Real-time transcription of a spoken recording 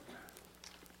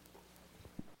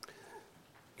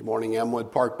Good morning,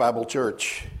 Elmwood Park Bible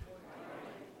Church.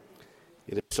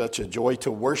 It is such a joy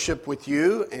to worship with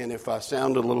you, and if I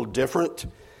sound a little different,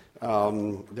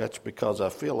 that's because I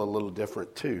feel a little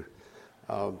different too.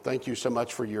 Thank you so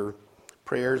much for your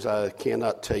prayers. I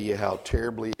cannot tell you how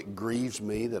terribly it grieves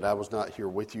me that I was not here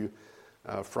with you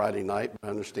Friday night. I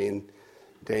understand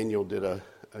Daniel did a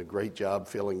great job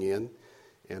filling in,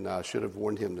 and I should have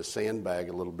warned him to sandbag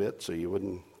a little bit so you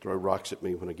wouldn't throw rocks at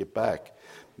me when I get back.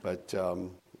 But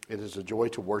it is a joy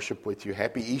to worship with you.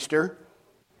 Happy Easter.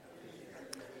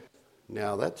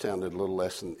 Now that sounded a little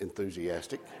less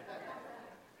enthusiastic.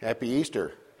 Happy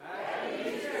Easter. Happy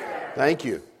Easter. Thank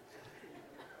you.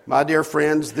 My dear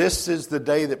friends, this is the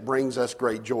day that brings us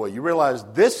great joy. You realize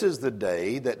this is the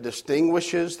day that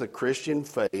distinguishes the Christian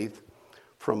faith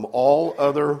from all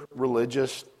other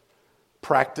religious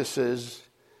practices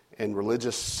and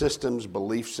religious systems,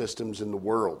 belief systems in the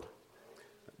world.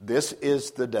 This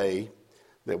is the day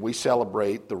that we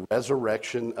celebrate the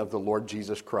resurrection of the Lord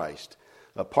Jesus Christ.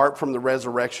 Apart from the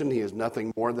resurrection, he is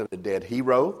nothing more than a dead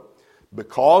hero.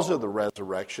 Because of the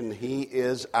resurrection, he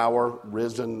is our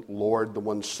risen Lord, the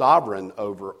one sovereign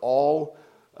over all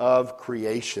of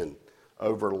creation,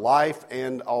 over life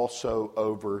and also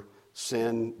over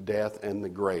sin, death, and the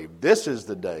grave. This is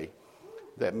the day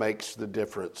that makes the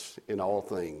difference in all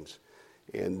things.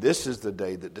 And this is the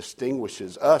day that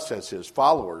distinguishes us as his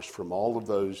followers from all of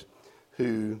those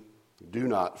who do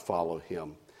not follow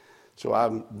him. So I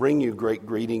bring you great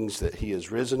greetings that he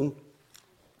is risen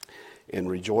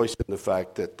and rejoice in the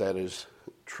fact that that is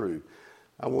true.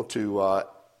 I want to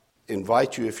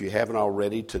invite you, if you haven't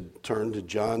already, to turn to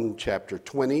John chapter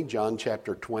 20. John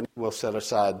chapter 20, we'll set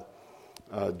aside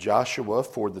Joshua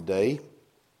for the day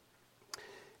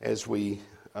as we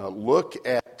look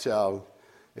at an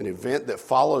event that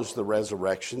follows the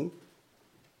resurrection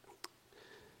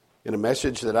in a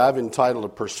message that I've entitled A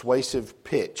Persuasive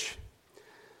Pitch.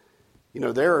 You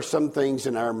know, there are some things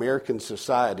in our American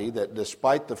society that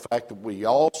despite the fact that we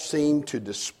all seem to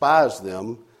despise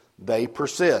them, they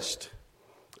persist.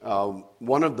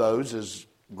 One of those is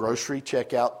grocery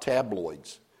checkout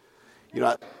tabloids. You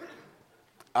know,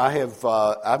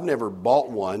 I've never bought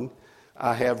one.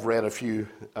 I have read a few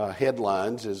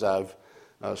headlines as I've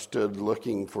stood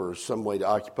looking for some way to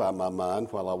occupy my mind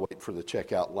while I wait for the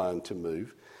checkout line to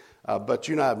move. But,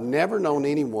 you know, I've never known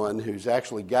anyone who's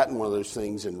actually gotten one of those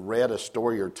things and read a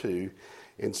story or two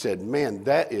and said, man,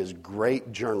 that is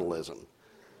great journalism.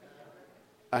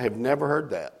 I have never heard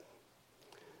that.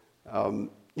 You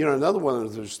know, another one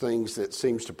of those things that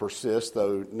seems to persist,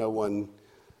 though no one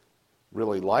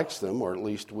really likes them, or at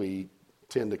least we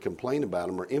tend to complain about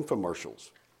them, are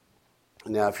infomercials.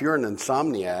 Now, if you're an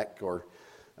insomniac or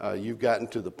you've gotten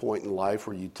to the point in life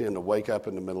where you tend to wake up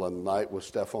in the middle of the night with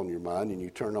stuff on your mind and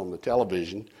you turn on the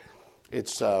television,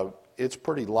 it's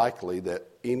pretty likely that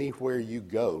anywhere you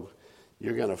go,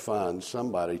 you're going to find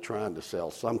somebody trying to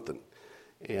sell something.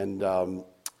 And,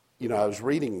 you know, I was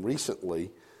reading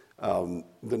recently the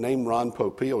name Ron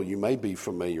Popeil you may be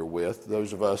familiar with,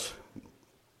 those of us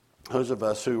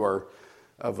who are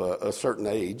of a certain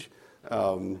age.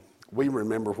 We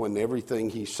remember when everything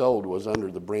he sold was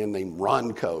under the brand name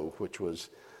Ronco, which was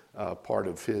part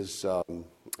of his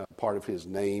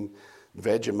name.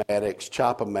 Vegematics,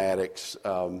 Chop-O-Matics,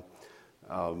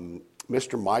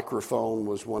 Mr. Microphone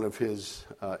was one of his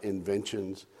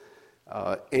inventions,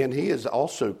 and he is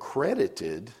also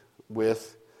credited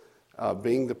with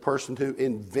being the person who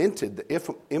invented the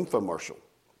infomercial.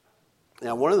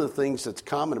 Now, one of the things that's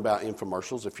common about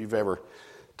infomercials, if you've ever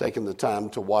taken the time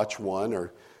to watch one,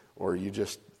 or you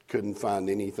just couldn't find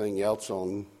anything else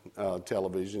on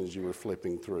television as you were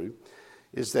flipping through,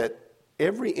 is that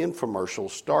every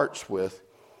infomercial starts with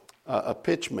a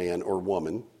pitch man or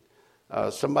woman,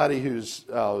 somebody who's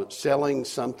selling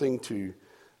something to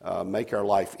make our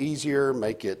life easier,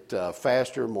 make it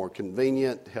faster, more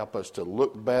convenient, help us to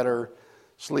look better,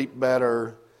 sleep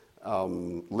better,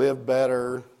 live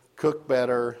better, cook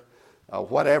better,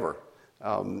 whatever.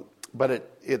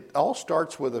 But it all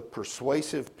starts with a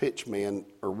persuasive pitch man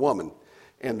or woman.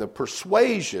 And the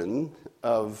persuasion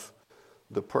of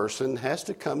the person has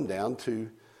to come down to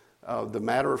the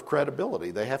matter of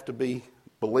credibility. They have to be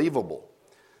believable.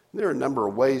 There are a number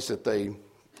of ways that they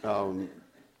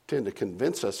tend to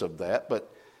convince us of that,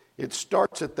 but it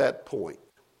starts at that point.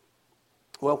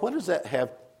 Well, what does that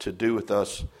have to do with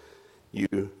us,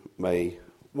 you may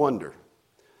wonder?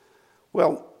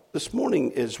 Well, this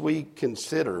morning as we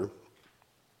consider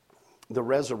the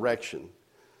resurrection,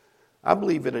 I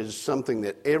believe it is something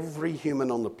that every human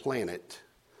on the planet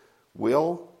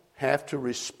will have to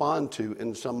respond to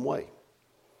in some way.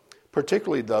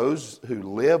 particularly those who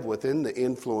live within the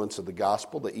influence of the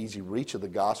gospel, the easy reach of the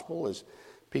gospel, as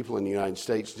people in the United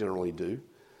States generally do,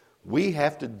 we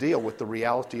have to deal with the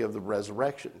reality of the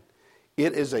resurrection.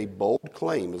 It is a bold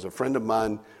claim. As a friend of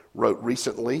mine wrote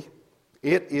recently,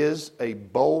 it is a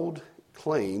bold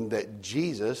claim that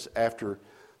Jesus, after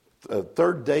the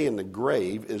third day in the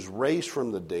grave, is raised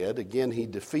from the dead. Again, he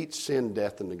defeats sin,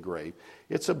 death, and the grave.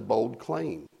 It's a bold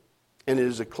claim. And it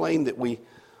is a claim that we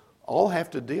all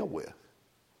have to deal with.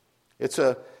 It's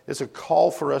a call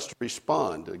for us to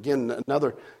respond. Again,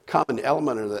 another common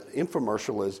element of the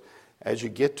infomercial is as you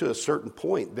get to a certain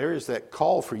point, there is that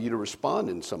call for you to respond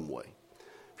in some way.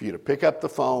 For you to pick up the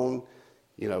phone,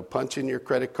 punch in your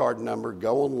credit card number,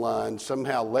 go online,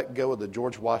 somehow let go of the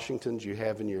George Washingtons you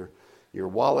have in your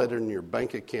wallet and your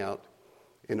bank account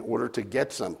in order to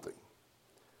get something.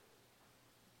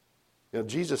 Now,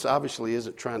 Jesus obviously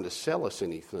isn't trying to sell us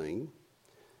anything.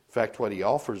 In fact, what he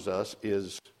offers us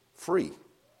is free.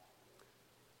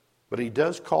 But he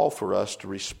does call for us to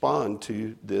respond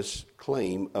to this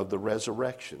claim of the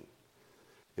resurrection.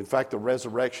 In fact, the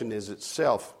resurrection is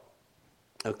itself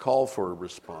a call for a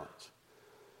response.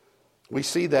 We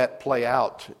see that play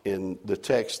out in the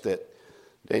text that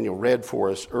Daniel read for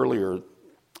us earlier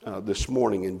this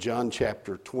morning in John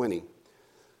chapter 20.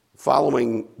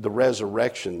 Following the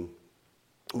resurrection,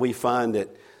 we find that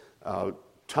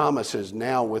Thomas is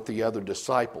now with the other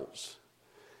disciples.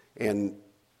 And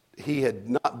he had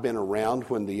not been around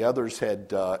when the others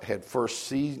had first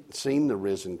seen the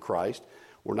risen Christ.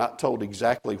 We're not told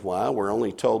exactly why. We're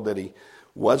only told that he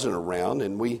wasn't around.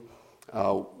 And we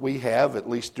have, at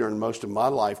least during most of my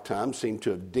lifetime, seemed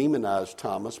to have demonized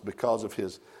Thomas because of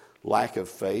his lack of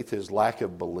faith, his lack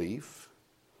of belief.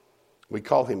 We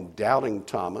call him Doubting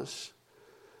Thomas.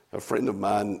 A friend of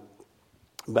mine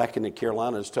back in the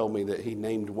Carolinas told me that he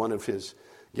gave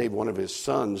one of his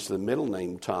sons the middle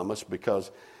name Thomas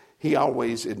because he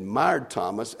always admired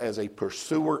Thomas as a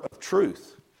pursuer of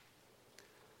truth.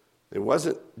 It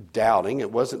wasn't doubting,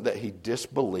 it wasn't that he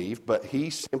disbelieved, but he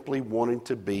simply wanted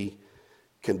to be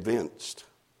convinced.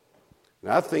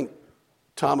 And I think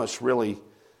Thomas really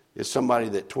is somebody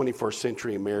that 21st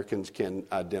century Americans can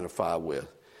identify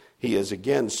with. He is,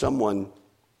 again, someone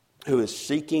who is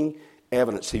seeking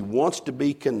evidence. He wants to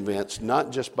be convinced,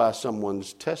 not just by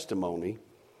someone's testimony,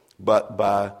 but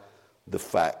by the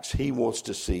facts. He wants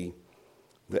to see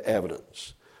the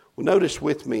evidence. Well, notice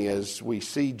with me as we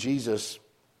see Jesus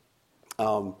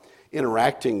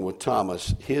interacting with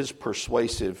Thomas, his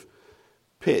persuasive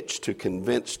pitch to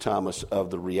convince Thomas of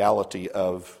the reality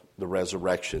of the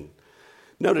resurrection.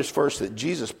 Notice first that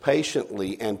Jesus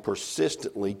patiently and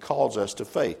persistently calls us to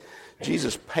faith.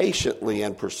 Jesus patiently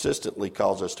and persistently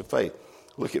calls us to faith.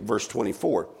 Look at verse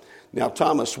 24. Now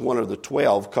Thomas, one of the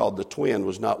 12, called the twin,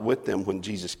 was not with them when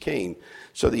Jesus came.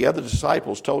 So the other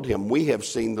disciples told him, "We have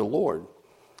seen the Lord."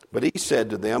 But he said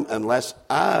to them, "Unless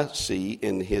I see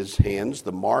in his hands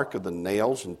the mark of the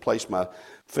nails, and place my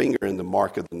finger in the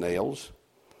mark of the nails,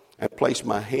 and place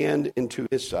my hand into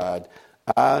his side,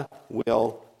 I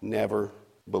will never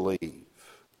believe."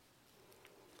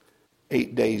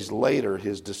 8 days later,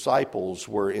 his disciples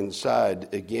were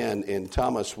inside again, and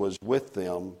Thomas was with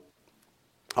them.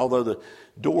 Although the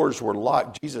doors were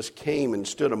locked, Jesus came and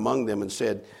stood among them and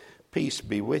said, "Peace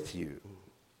be with you."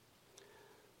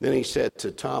 Then he said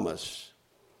to Thomas,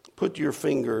 "Put your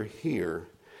finger here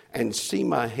and see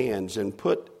my hands, and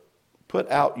put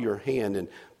out your hand and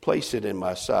place it in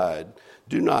my side.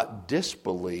 Do not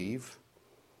disbelieve,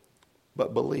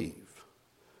 but believe."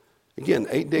 Again,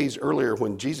 8 days earlier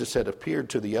when Jesus had appeared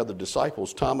to the other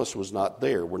disciples, Thomas was not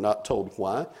there. We're not told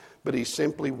why, but he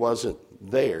simply wasn't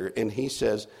there. And he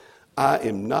says, "I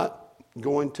am not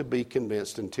going to be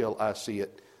convinced until I see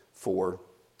it for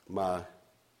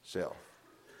myself."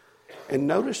 And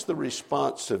notice the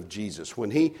response of Jesus.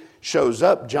 When he shows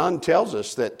up, John tells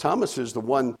us that Thomas is the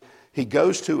one he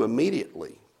goes to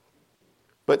immediately.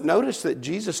 But notice that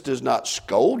Jesus does not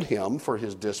scold him for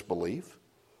his disbelief.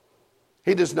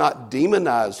 He does not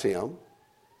demonize him.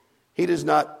 He does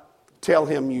not tell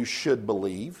him you should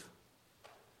believe.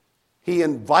 He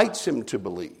invites him to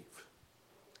believe.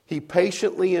 He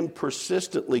patiently and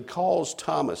persistently calls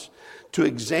Thomas to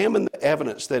examine the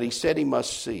evidence that he said he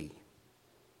must see.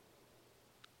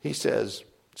 He says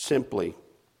simply,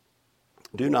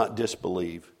 "Do not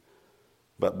disbelieve,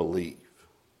 but believe."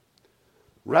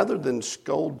 Rather than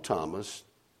scold Thomas,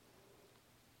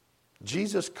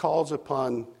 Jesus calls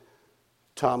upon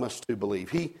Thomas to believe.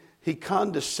 He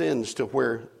condescends to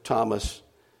where Thomas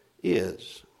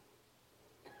is.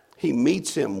 He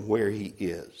meets him where he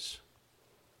is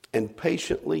and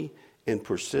patiently and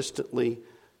persistently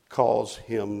calls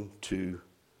him to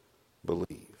believe.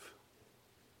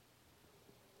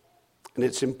 And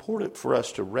it's important for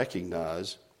us to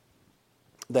recognize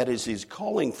that as he's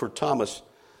calling for Thomas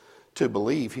to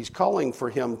believe, he's calling for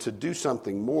him to do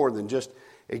something more than just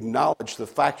acknowledge the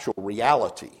factual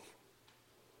reality.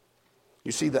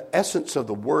 You see, the essence of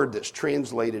the word that's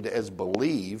translated as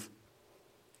believe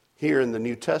here in the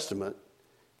New Testament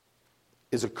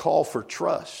is a call for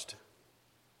trust.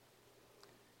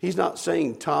 He's not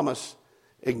saying, Thomas,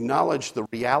 acknowledge the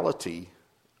reality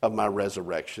of my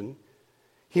resurrection.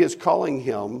 He is calling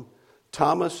him,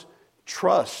 Thomas,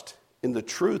 trust in the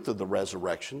truth of the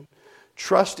resurrection.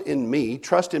 Trust in me.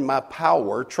 Trust in my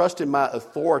power. Trust in my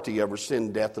authority over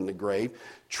sin, death, and the grave.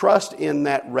 Trust in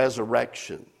that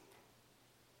resurrection.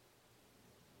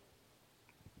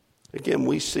 Again,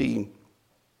 we see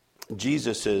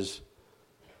Jesus'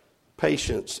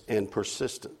 patience and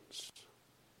persistence.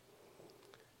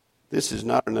 This is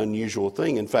not an unusual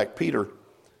thing. In fact, Peter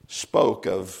spoke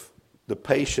of the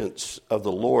patience of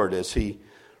the Lord as he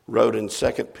wrote in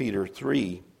 2 Peter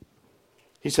 3.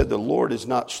 He said, the Lord is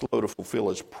not slow to fulfill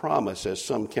his promise, as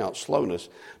some count slowness,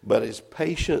 but is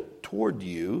patient toward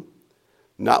you,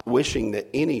 not wishing that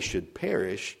any should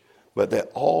perish, but that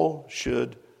all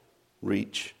should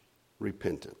reach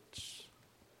repentance.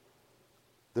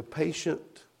 The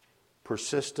patient,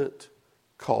 persistent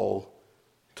call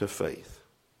to faith.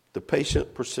 The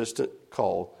patient, persistent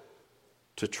call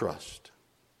to trust.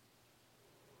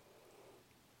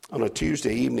 On a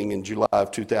Tuesday evening in July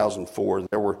of 2004,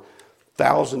 there were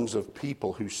thousands of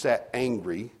people who sat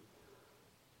angry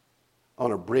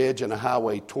on a bridge and a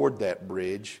highway toward that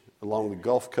bridge along the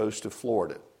Gulf Coast of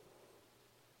Florida.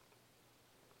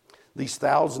 These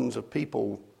thousands of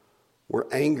people were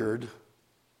angered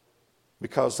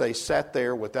because they sat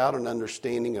there without an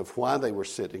understanding of why they were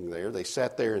sitting there. They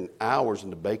sat there in hours in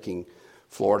the baking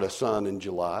Florida sun in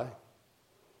July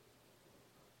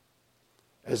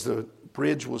as the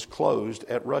bridge was closed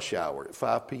at rush hour at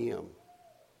 5 p.m.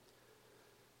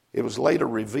 It was later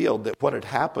revealed that what had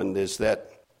happened is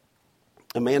that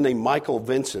a man named Michael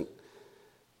Vincent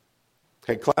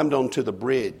had climbed onto the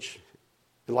bridge,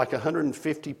 and like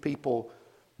 150 people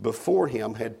before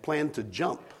him had planned to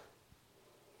jump.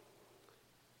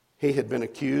 He had been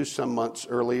accused some months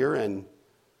earlier and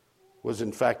was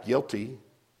in fact guilty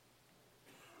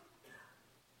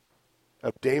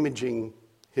of damaging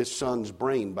his son's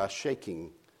brain by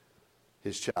shaking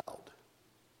his child.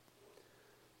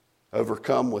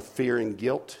 Overcome with fear and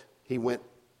guilt, he went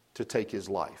to take his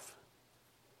life.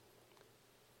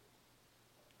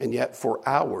 And yet for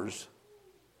hours,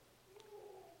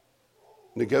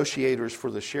 negotiators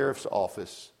for the sheriff's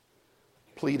office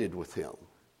pleaded with him.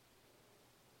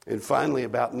 And finally,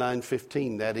 about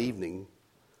 9:15 that evening,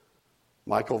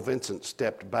 Michael Vincent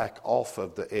stepped back off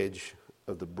of the edge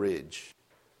of the bridge.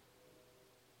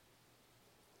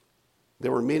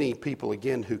 There were many people,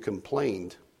 again, who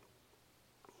complained.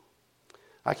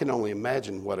 I can only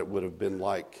imagine what it would have been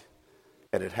like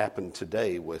had it happened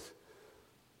today with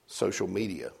social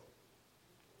media.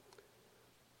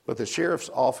 But the sheriff's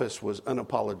office was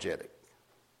unapologetic.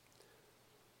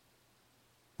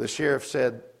 The sheriff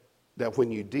said that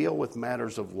when you deal with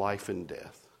matters of life and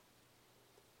death,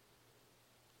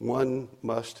 one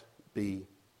must be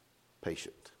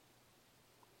patient.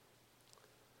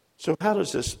 So how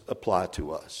does this apply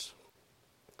to us?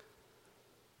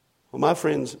 Well, my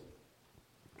friends,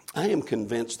 I am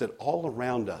convinced that all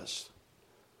around us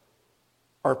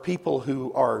are people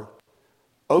who are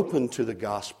open to the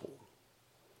gospel.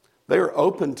 They are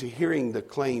open to hearing the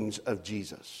claims of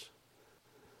Jesus.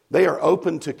 They are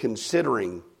open to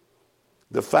considering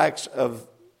the facts of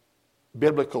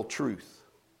biblical truth.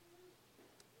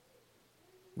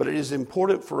 But it is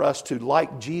important for us to,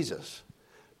 like Jesus,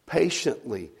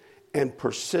 patiently and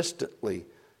persistently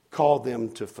call them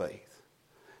to faith.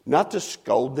 Not to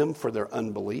scold them for their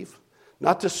unbelief,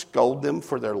 not to scold them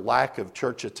for their lack of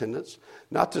church attendance,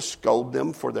 not to scold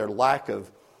them for their lack of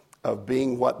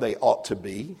being what they ought to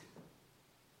be,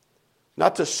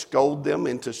 not to scold them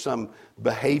into some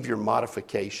behavior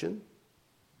modification.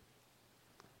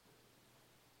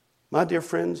 My dear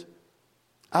friends,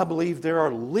 I believe there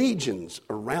are legions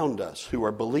around us who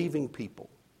are believing people,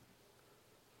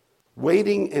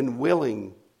 waiting and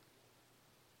willing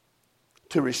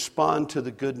to respond to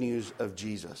the good news of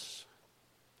Jesus.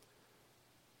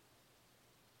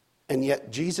 And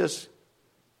yet Jesus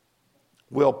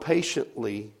will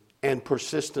patiently and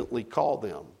persistently call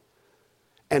them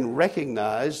and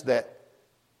recognize that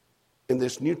in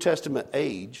this New Testament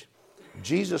age,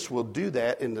 Jesus will do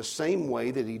that in the same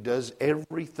way that he does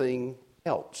everything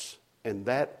else, and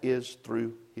that is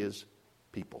through his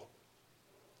people.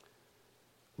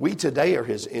 We today are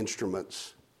his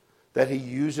instruments that he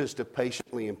uses to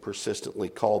patiently and persistently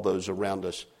call those around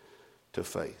us to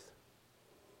faith.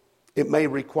 It may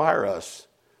require us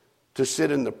to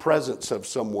sit in the presence of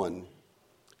someone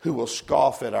who will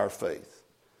scoff at our faith.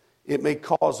 It may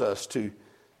cause us to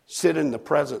sit in the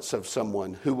presence of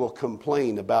someone who will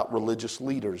complain about religious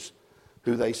leaders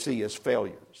who they see as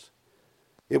failures.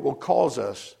 It will cause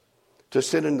us to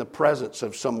sit in the presence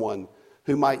of someone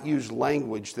who might use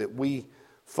language that we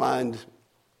find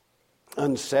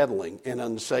unsettling and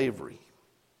unsavory.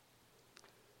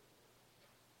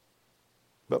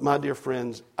 But my dear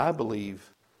friends, I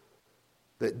believe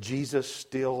that Jesus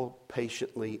still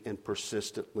patiently and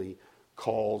persistently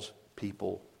calls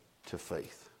people to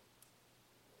faith,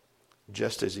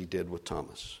 just as he did with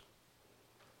Thomas.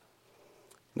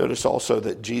 Notice also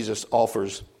that Jesus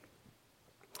offers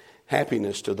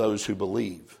happiness to those who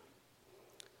believe.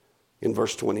 In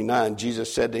verse 29,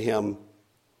 Jesus said to him,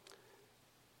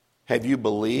 "Have you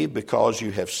believed because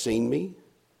you have seen me?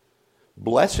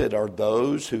 Blessed are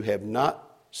those who have not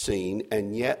seen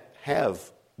and yet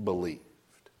have believed."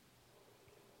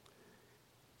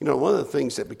 You know, one of the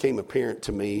things that became apparent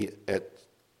to me at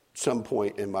some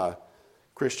point in my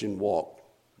Christian walk,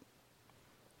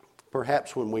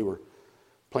 perhaps when we were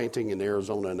planting in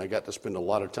Arizona and I got to spend a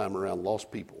lot of time around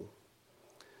lost people,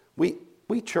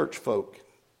 we church folk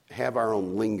have our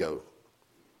own lingo.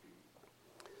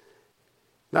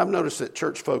 Now, I've noticed that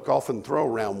church folk often throw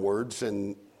around words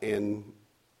and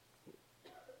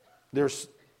there's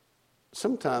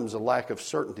sometimes a lack of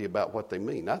certainty about what they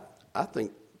mean. I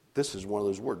think this is one of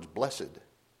those words, blessed.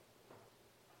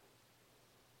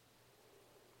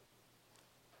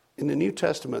 In the New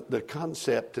Testament, the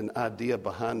concept and idea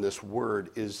behind this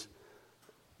word is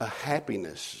a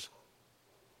happiness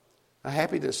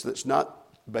that's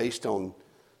not based on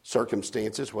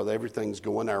circumstances, whether everything's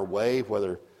going our way,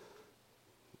 whether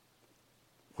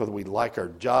we like our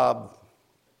job,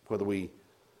 whether we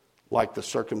like the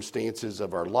circumstances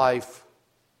of our life,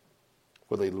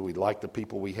 whether we like the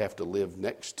people we have to live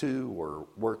next to or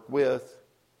work with.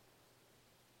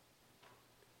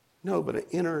 No, but an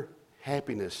inner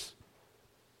happiness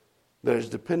that is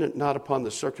dependent not upon the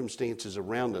circumstances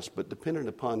around us, but dependent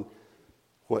upon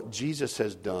what Jesus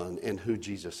has done and who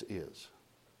Jesus is.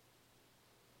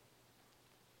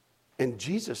 And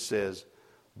Jesus says,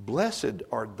 blessed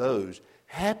are those,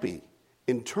 happy,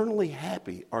 internally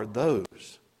happy are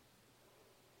those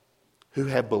who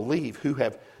have believed, who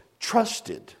have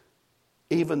trusted,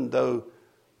 even though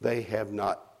they have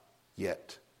not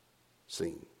yet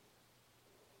seen.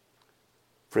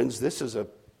 Friends, this is a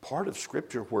part of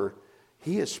Scripture where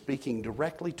he is speaking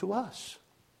directly to us.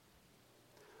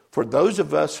 For those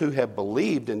of us who have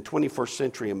believed in 21st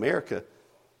century America,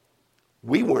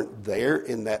 we weren't there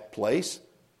in that place.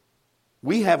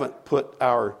 We haven't put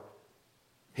our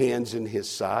hands in his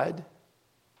side.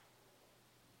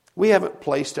 We haven't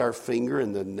placed our finger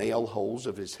in the nail holes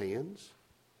of his hands.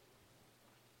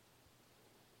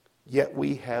 Yet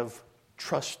we have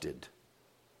trusted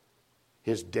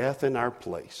his death in our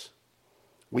place.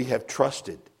 We have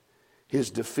trusted his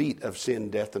defeat of sin,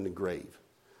 death, and the grave.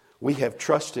 We have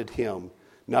trusted him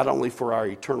not only for our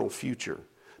eternal future,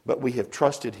 but we have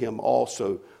trusted him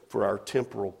also for our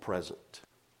temporal present.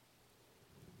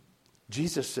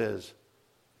 Jesus says,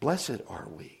 blessed are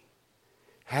we,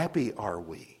 happy are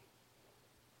we,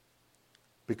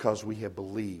 because we have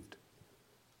believed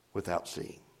without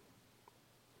seeing.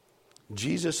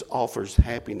 Jesus offers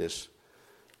happiness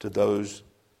to those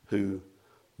who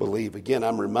believe. Again,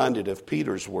 I'm reminded of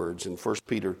Peter's words in 1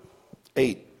 Peter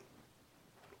 8.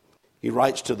 He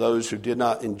writes to those who did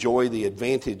not enjoy the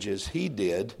advantages he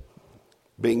did,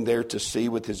 being there to see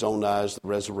with his own eyes the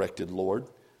resurrected Lord.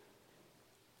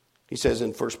 He says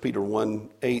in 1 Peter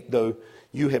 1:8, though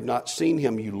you have not seen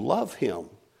him, you love him.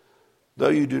 Though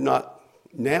you do not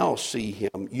now see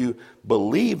him, you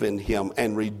believe in him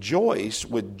and rejoice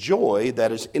with joy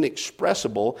that is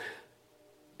inexpressible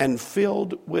and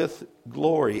filled with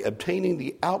glory, obtaining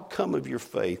the outcome of your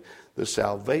faith, the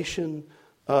salvation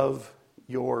of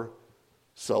your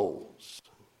souls.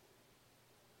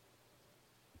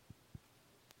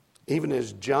 Even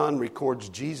as John records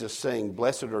Jesus saying,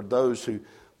 blessed are those who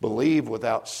believe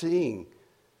without seeing,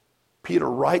 Peter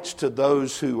writes to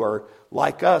those who are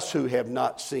like us who have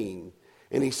not seen.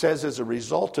 And he says as a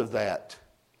result of that,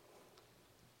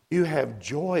 you have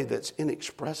joy that's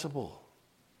inexpressible.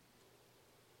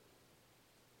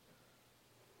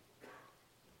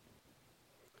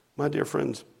 My dear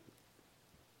friends,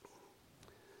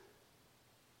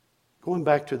 going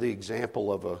back to the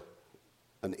example of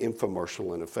an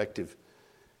infomercial, an effective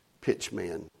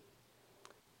pitchman.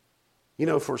 You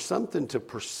know, for something to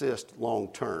persist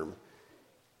long term,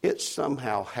 it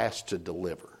somehow has to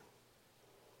deliver.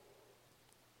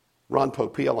 Ron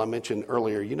Popeil, I mentioned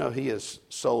earlier, you know, he has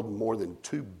sold more than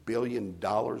 $2 billion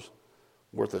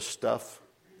worth of stuff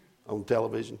on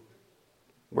television,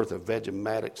 worth of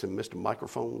Vegematics and Mr.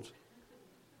 Microphones.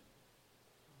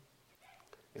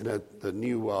 And the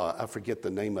new, I forget the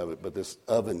name of it, but this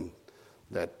oven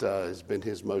that has been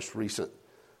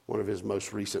one of his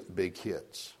most recent big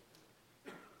hits.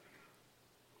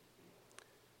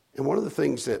 And one of the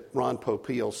things that Ron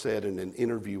Popeil said in an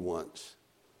interview once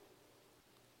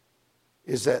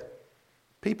is that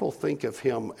people think of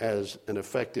him as an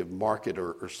effective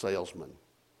marketer or salesman.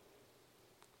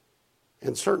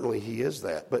 And certainly he is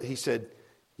that. But he said,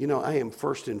 you know, I am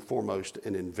first and foremost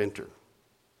an inventor.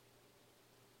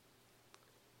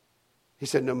 He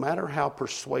said, no matter how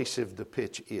persuasive the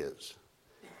pitch is,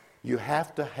 you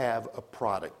have to have a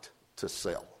product to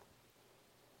sell.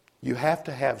 You have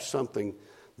to have something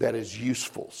that is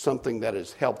useful, something that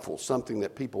is helpful, something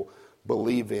that people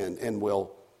believe in and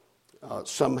will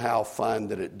somehow find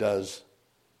that it does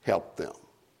help them.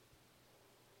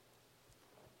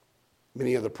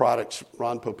 Many of the products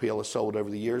Ron Popeil has sold over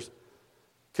the years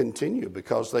continue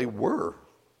because they were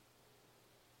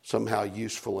somehow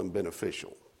useful and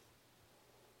beneficial.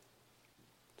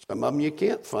 Some of them you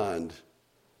can't find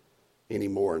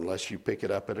anymore unless you pick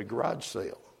it up at a garage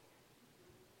sale.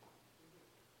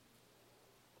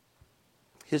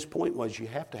 His point was you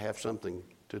have to have something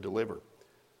to deliver.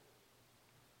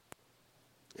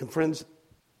 And friends,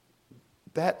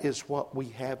 that is what we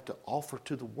have to offer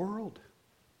to the world.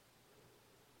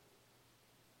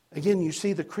 Again, you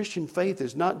see, the Christian faith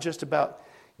is not just about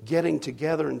getting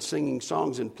together and singing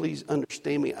songs, and please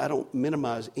understand me, I don't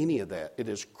minimize any of that. It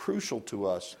is crucial to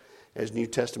us as New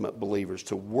Testament believers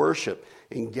to worship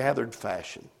in gathered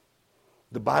fashion.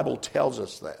 The Bible tells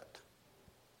us that.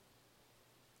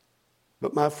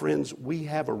 But my friends, we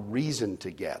have a reason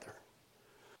to gather.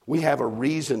 We have a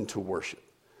reason to worship.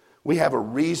 We have a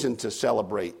reason to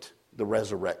celebrate the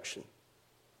resurrection.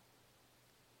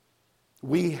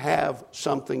 We have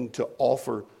something to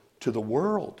offer to the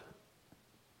world.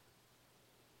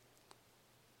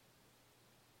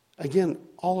 Again,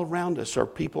 all around us are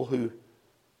people who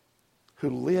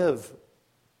live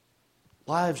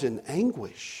lives in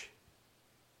anguish.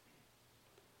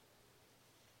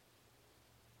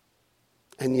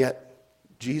 And yet,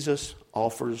 Jesus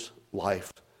offers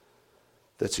life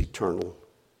that's eternal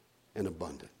and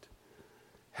abundant.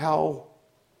 How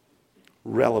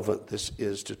relevant this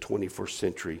is to 21st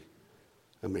century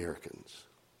Americans.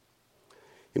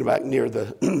 You know, back near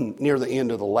the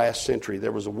end of the last century,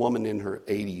 there was a woman in her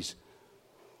 80s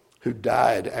who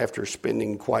died after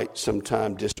spending quite some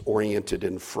time disoriented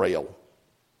and frail.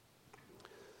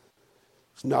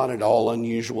 It's not at all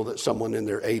unusual that someone in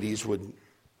their 80s would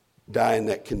die in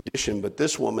that condition, but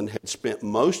this woman had spent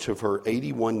most of her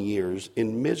 81 years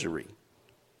in misery.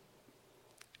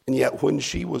 And yet when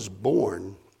she was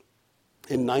born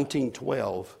in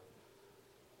 1912,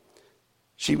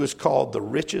 she was called the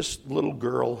richest little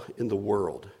girl in the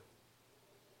world.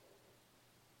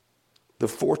 The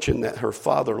fortune that her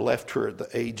father left her at the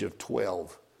age of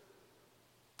 12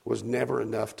 was never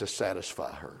enough to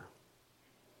satisfy her.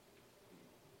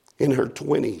 In her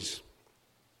 20s,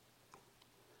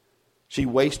 she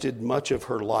wasted much of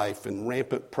her life in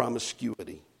rampant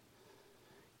promiscuity,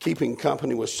 keeping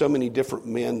company with so many different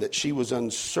men that she was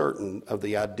uncertain of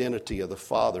the identity of the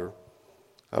father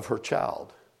of her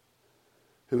child,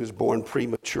 who was born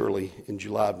prematurely in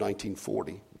July of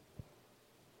 1940.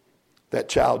 That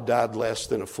child died less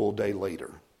than a full day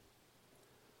later.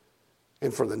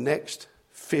 And for the next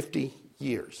 50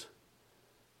 years,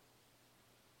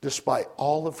 despite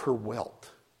all of her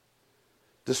wealth,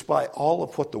 despite all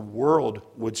of what the world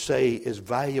would say is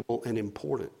valuable and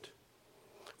important,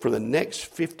 for the next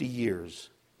 50 years,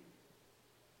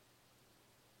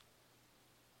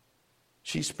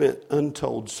 she spent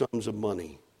untold sums of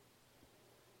money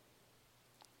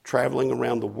traveling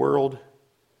around the world,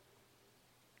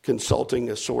 consulting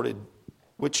assorted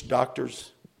witch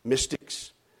doctors,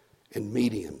 mystics, and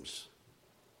mediums,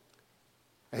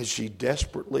 as she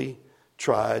desperately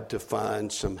tried to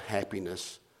find some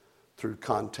happiness through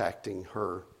contacting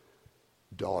her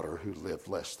daughter who lived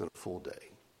less than a full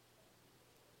day.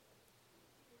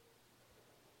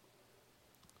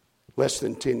 Less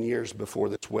than 10 years before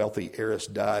this wealthy heiress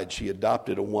died, she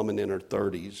adopted a woman in her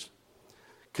 30s,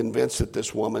 convinced that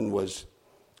this woman was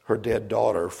her dead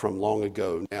daughter from long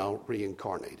ago, now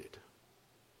reincarnated.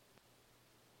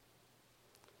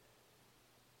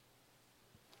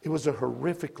 It was a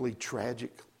horrifically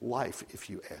tragic life, if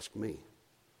you ask me.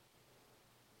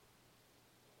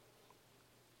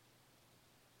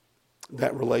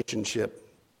 That relationship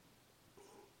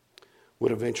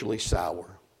would eventually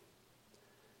sour.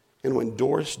 And when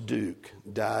Doris Duke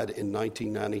died in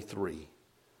 1993,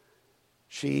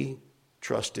 she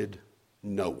trusted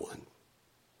no one.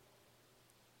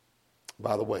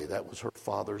 By the way, that was her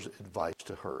father's advice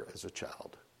to her as a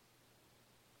child,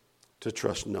 to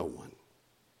trust no one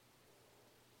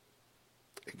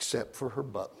except for her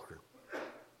butler.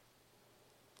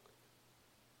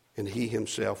 And he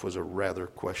himself was a rather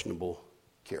questionable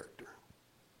character.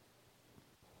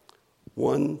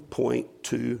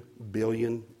 $1.2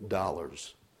 billion,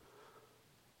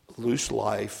 loose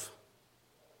life,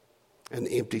 an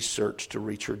empty search to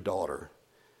reach her daughter,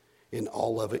 and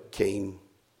all of it came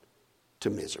to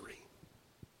misery.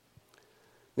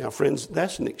 Now, friends,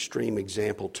 that's an extreme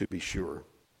example to be sure.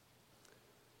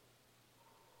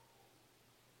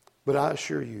 But I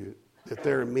assure you that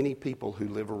there are many people who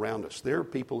live around us. There are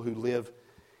people who live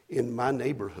in my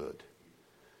neighborhood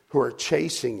who are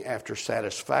chasing after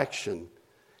satisfaction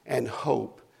and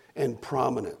hope and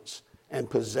prominence and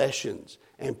possessions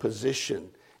and position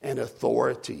and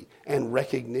authority and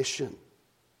recognition.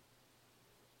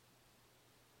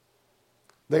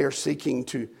 They are seeking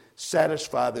to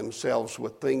satisfy themselves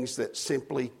with things that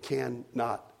simply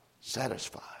cannot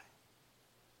satisfy.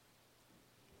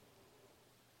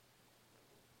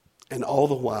 And all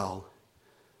the while,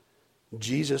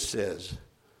 Jesus says,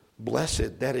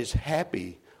 blessed, that is,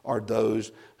 happy are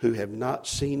those who have not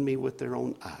seen me with their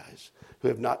own eyes, who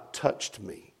have not touched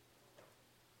me,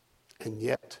 and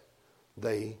yet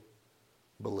they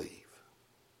believe.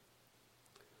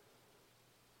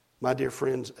 My dear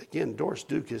friends, again, Doris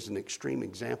Duke is an extreme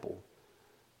example.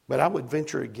 But I would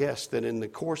venture a guess that in the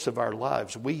course of our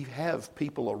lives, we have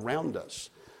people around us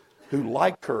who,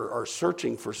 like her, are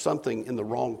searching for something in the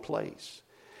wrong place.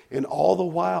 And all the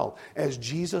while, as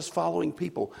Jesus-following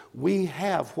people, we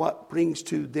have what brings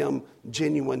to them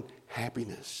genuine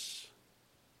happiness.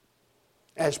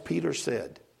 As Peter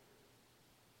said,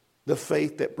 the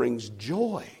faith that brings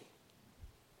joy,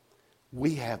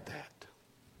 we have that.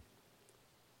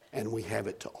 And we have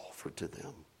it to offer to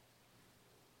them.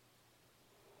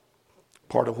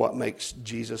 Part of what makes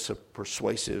Jesus a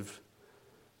persuasive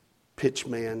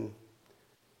pitchman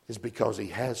is because he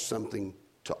has something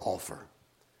to offer.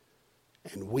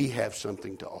 And we have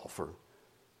something to offer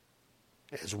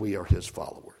as we are his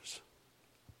followers.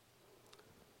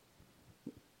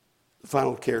 The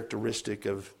final characteristic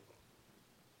of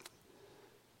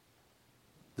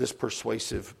this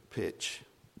persuasive pitch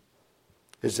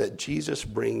is that Jesus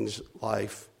brings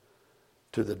life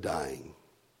to the dying.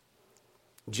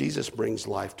 Jesus brings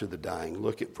life to the dying.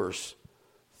 Look at verse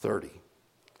 30.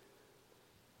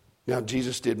 Now,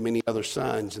 Jesus did many other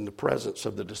signs in the presence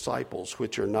of the disciples,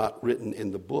 which are not written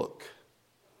in the book.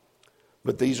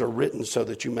 But these are written so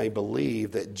that you may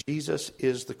believe that Jesus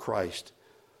is the Christ,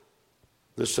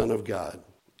 the Son of God,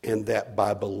 and that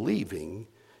by believing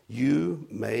you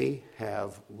may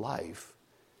have life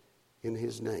in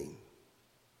his name.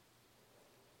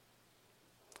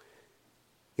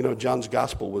 You know, John's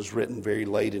gospel was written very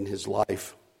late in his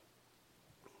life.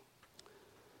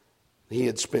 He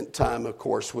had spent time, of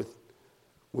course, with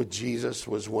Jesus,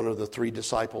 was one of the three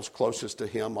disciples closest to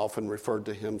him, often referred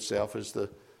to himself as the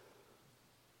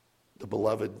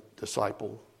beloved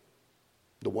disciple,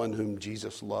 the one whom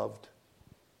Jesus loved.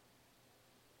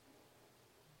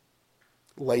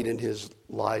 Late in his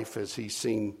life, as he's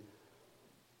seen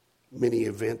many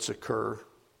events occur,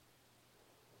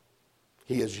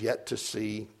 he has yet to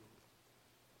see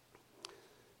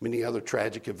many other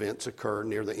tragic events occur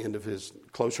near the end of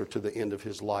closer to the end of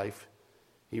his life.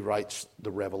 He writes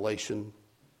the Revelation.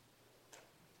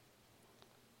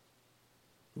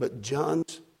 But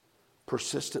John's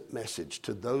persistent message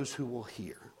to those who will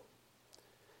hear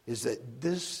is that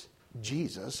this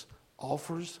Jesus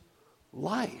offers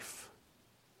life.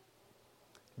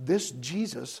 This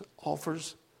Jesus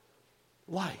offers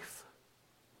life.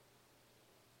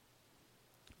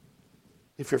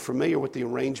 If you're familiar with the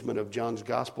arrangement of John's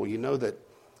gospel, you know that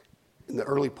in the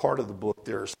early part of the book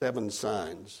there are 7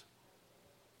 signs.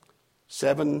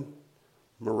 7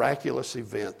 miraculous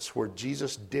events where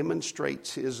Jesus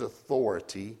demonstrates his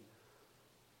authority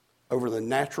over the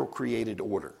natural created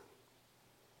order,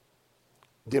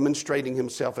 demonstrating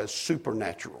himself as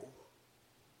supernatural,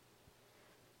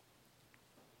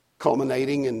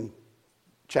 culminating in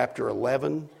chapter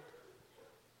 11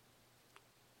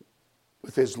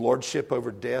 with his lordship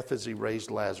over death as he raised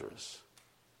Lazarus.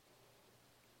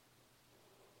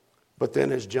 But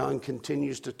then as John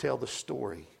continues to tell the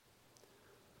story,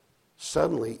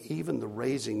 suddenly even the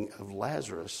raising of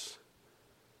Lazarus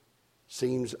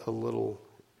seems a little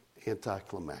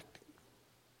anticlimactic.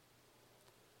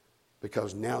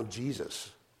 Because now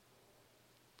Jesus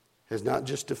has not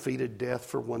just defeated death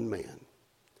for one man.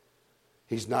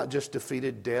 He's not just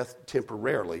defeated death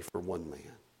temporarily for one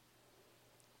man.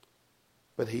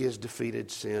 But he has defeated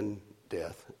sin,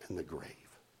 death, and the grave.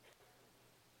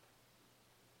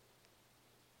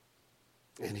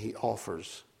 And he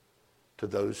offers to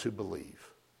those who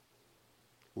believe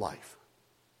life.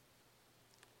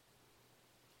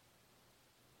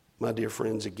 My dear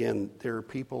friends, again, there are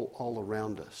people all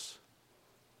around us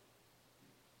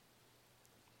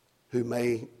who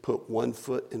may put one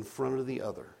foot in front of the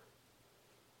other,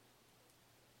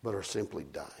 but are simply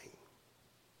dying.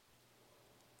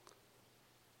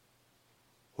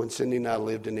 When Cindy and I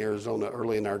lived in Arizona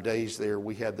early in our days there,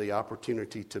 we had the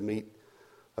opportunity to meet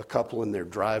a couple in their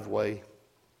driveway.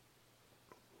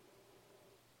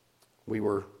 We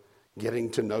were getting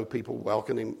to know people,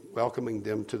 welcoming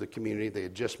them to the community. They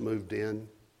had just moved in.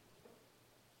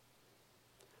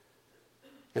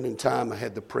 And in time, I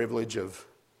had the privilege of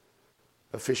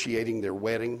officiating their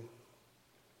wedding.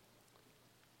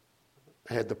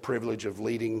 I had the privilege of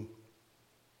leading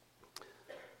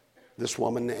this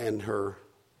woman and her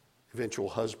eventual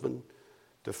husband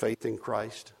to faith in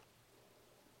Christ.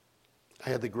 I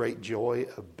had the great joy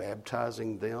of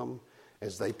baptizing them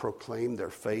as they proclaimed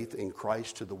their faith in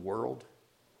Christ to the world.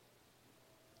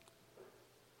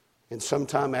 And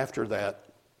sometime after that,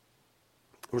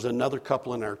 there was another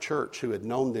couple in our church who had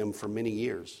known them for many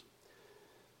years.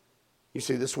 You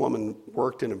see, this woman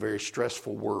worked in a very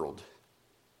stressful world.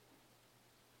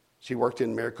 She worked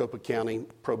in Maricopa County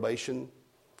probation,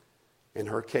 and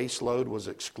her caseload was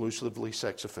exclusively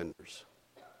sex offenders.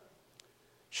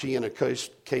 She and a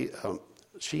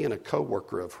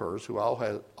co-worker of hers, who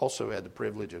also had the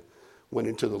privilege of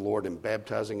winning to the Lord and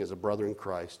baptizing as a brother in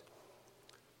Christ,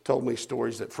 told me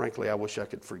stories that, frankly, I wish I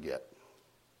could forget.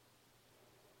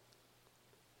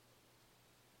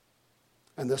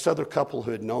 And this other couple who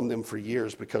had known them for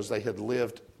years because they had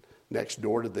lived next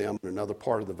door to them in another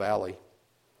part of the valley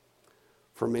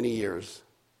for many years.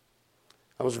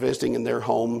 I was visiting in their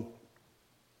home,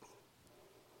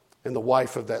 and the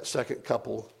wife of that second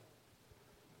couple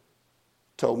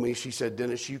told me, she said,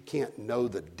 "Dennis, you can't know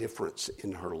the difference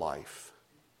in her life."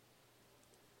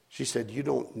 She said, "You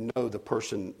don't know the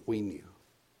person we knew."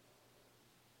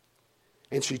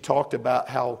 And she talked about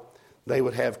how they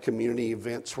would have community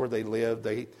events where they lived.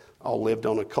 They all lived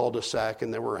on a cul-de-sac,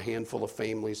 and there were a handful of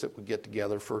families that would get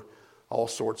together for all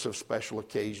sorts of special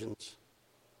occasions.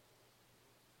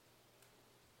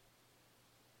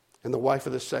 And the wife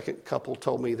of the second couple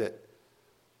told me that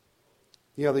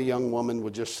the other young woman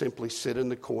would just simply sit in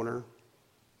the corner,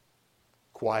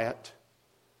 quiet,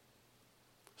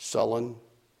 sullen,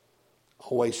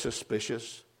 always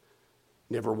suspicious,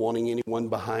 never wanting anyone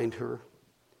behind her,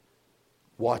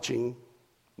 watching,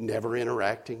 never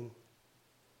interacting.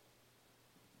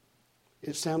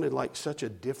 It sounded like such a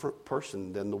different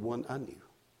person than the one I knew.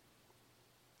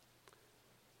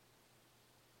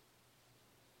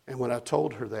 And when I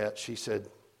told her that, she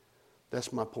said,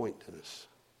 "That's my point, Dennis."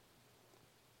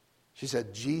 She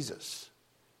said, "Jesus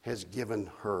has given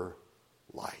her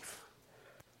life."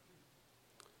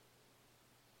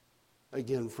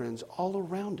 Again, friends, all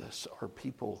around us are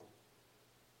people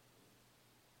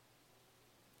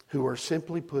who are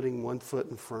simply putting one foot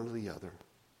in front of the other,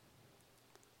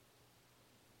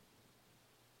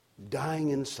 dying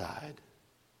inside,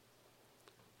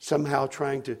 somehow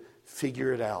trying to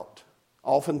figure it out,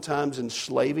 oftentimes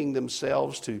enslaving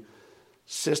themselves to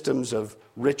systems of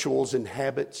rituals and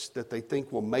habits that they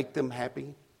think will make them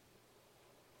happy,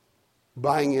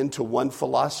 buying into one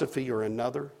philosophy or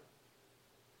another,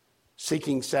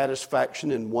 seeking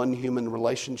satisfaction in one human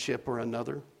relationship or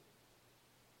another,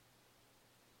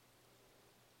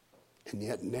 and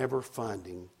yet never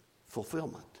finding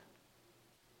fulfillment.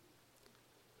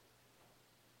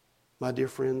 My dear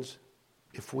friends,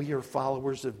 if we are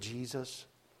followers of Jesus,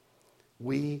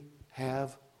 we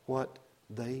have what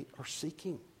they are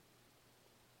seeking.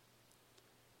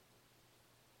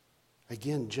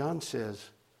 Again, John says,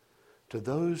 to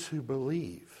those who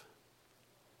believe,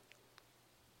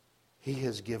 he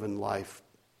has given life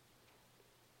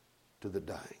to the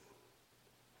dying.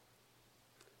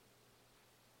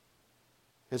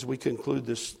 As we conclude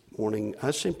this morning,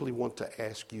 I simply want to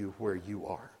ask you where you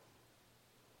are.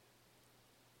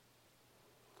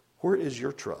 Where is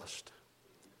your trust?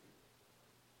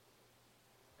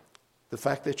 The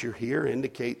fact that you're here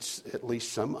indicates at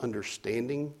least some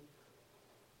understanding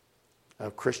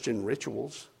of Christian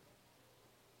rituals.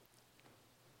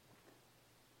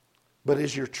 But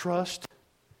is your trust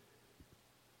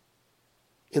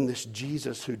in this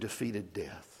Jesus who defeated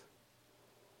death?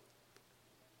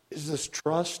 Is this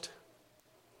trust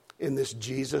in this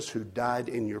Jesus who died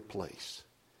in your place?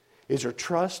 Is your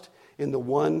trust in the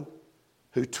one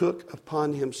who took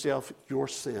upon himself your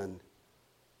sin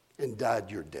and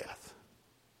died your death?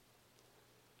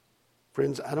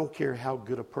 Friends, I don't care how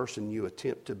good a person you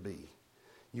attempt to be,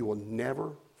 you will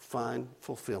never find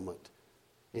fulfillment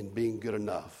in being good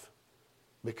enough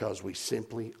because we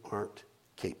simply aren't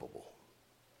capable.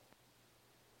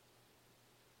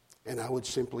 And I would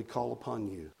simply call upon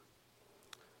you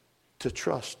to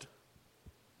trust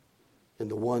in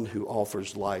the one who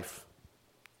offers life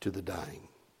to the dying.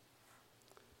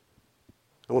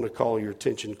 I want to call your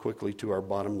attention quickly to our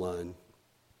bottom line.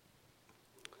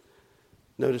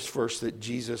 Notice first that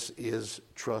Jesus is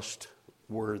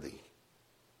trustworthy.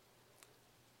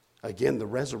 Again, the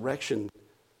resurrection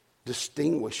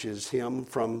distinguishes him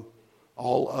from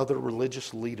all other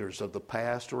religious leaders of the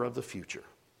past or of the future.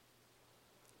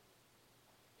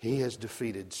 He has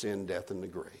defeated sin, death, and the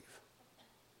grave.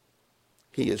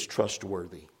 He is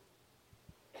trustworthy.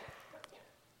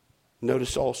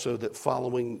 Notice also that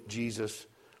following Jesus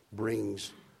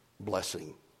brings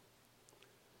blessing.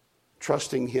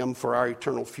 Trusting him for our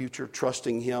eternal future,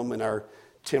 trusting him in our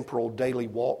temporal daily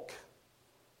walk,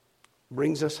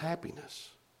 brings us happiness.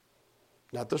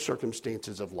 Not the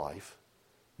circumstances of life,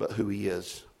 but who he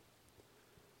is.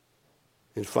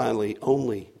 And finally,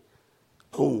 only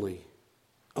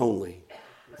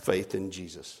faith in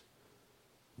Jesus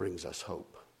brings us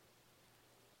hope.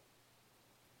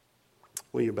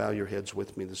 Will you bow your heads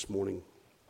with me this morning?